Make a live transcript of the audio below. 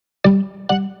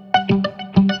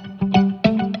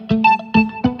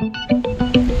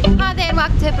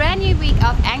week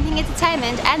of angling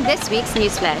entertainment and this week's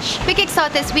newsflash. We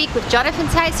kickstart this week with Jonathan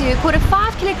Tacey, who caught a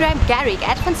 5-kilogram garrick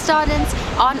at Van Staden's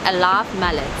on a live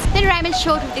mullet. Then Raymond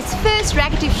Short with his first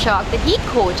raggetooth shark that he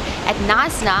caught at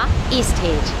Knysna East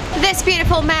Head. This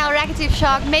beautiful male raggetooth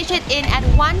shark measured in at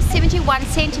 171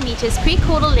 centimeters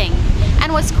pre-caudal length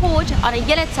and was caught on a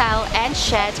yellowtail and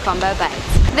shad combo bait.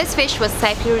 This fish was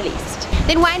safely released.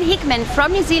 Then Wayne Hickman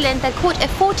from New Zealand that caught a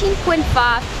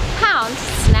 14.5-pound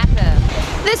snapper.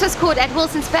 This was caught at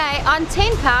Wilson's Bay on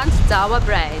 10-pound Dawa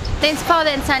braid. Then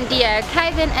father and son Dio,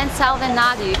 Kevin and Salvan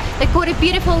Nadu, they caught a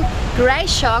beautiful grey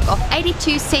shark of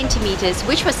 82 centimeters,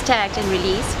 which was tagged and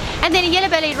released, and then a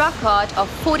yellow-bellied rockcod of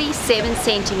 47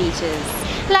 centimeters.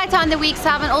 Later on the week,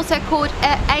 Salvan also caught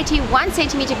a 81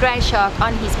 centimeter grey shark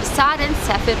on his Poseidon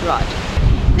Safford rod.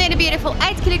 Then a beautiful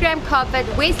 8-kilogram carp that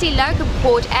Wesley Locum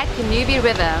caught at Kanubi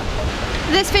River.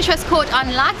 This fish was caught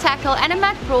on light tackle and a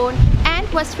mud prawn and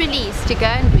was released to go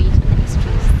and breed in the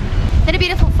estuaries. Then a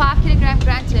beautiful 5-kilogram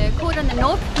grunter caught on the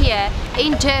North Pier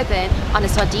in Durban on a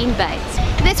sardine bait.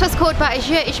 This was caught by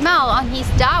Azure Ishmael on his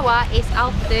Dawa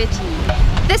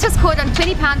SL30. This was caught on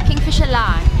 20-pound Kingfisher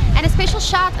line. And a special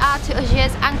shout out to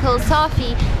Azure's uncle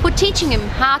Safi for teaching him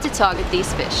how to target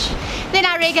these fish. Then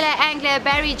our regular angler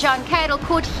Barry John Cadle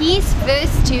caught his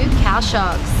first 2 cow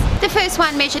sharks. The first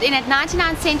one measured in at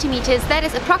 99 centimeters, that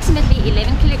is approximately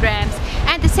 11 kilograms,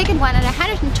 and the second one at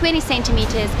 120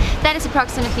 centimeters, that is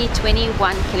approximately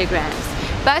 21 kilograms.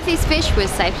 Both these fish were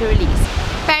safely released.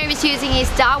 Barry was using his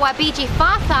Dawa BG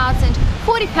 5000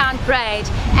 40-pound braid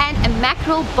and a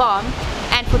mackerel bomb,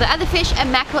 and for the other fish a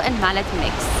mackerel and mullet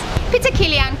mix. Peter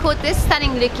Killian caught this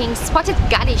stunning looking spotted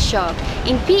gully shark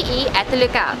in PE at the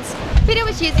lookouts. Peter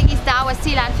was using his Dawa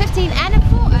Sea Line 15 and a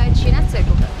 4.0 tuna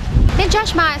circle hook. Then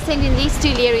Josh Meyer sent in these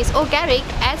 2 leeries or garrick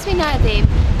as we know them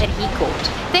that he caught.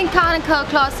 Then Kyle and Cole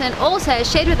Claassen also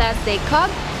shared with us their cob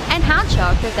and hound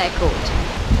shark that they caught.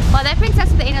 Well, that brings us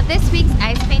to the end of this week's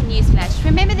ASFN Newsflash.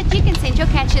 Remember that you can send your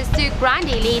catches to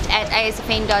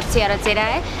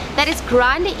grindelite@asfn.co.za. That is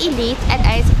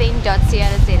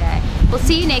grindelite@asfn.co.za. We'll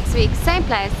see you next week, same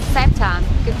place, same time.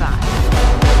 Goodbye.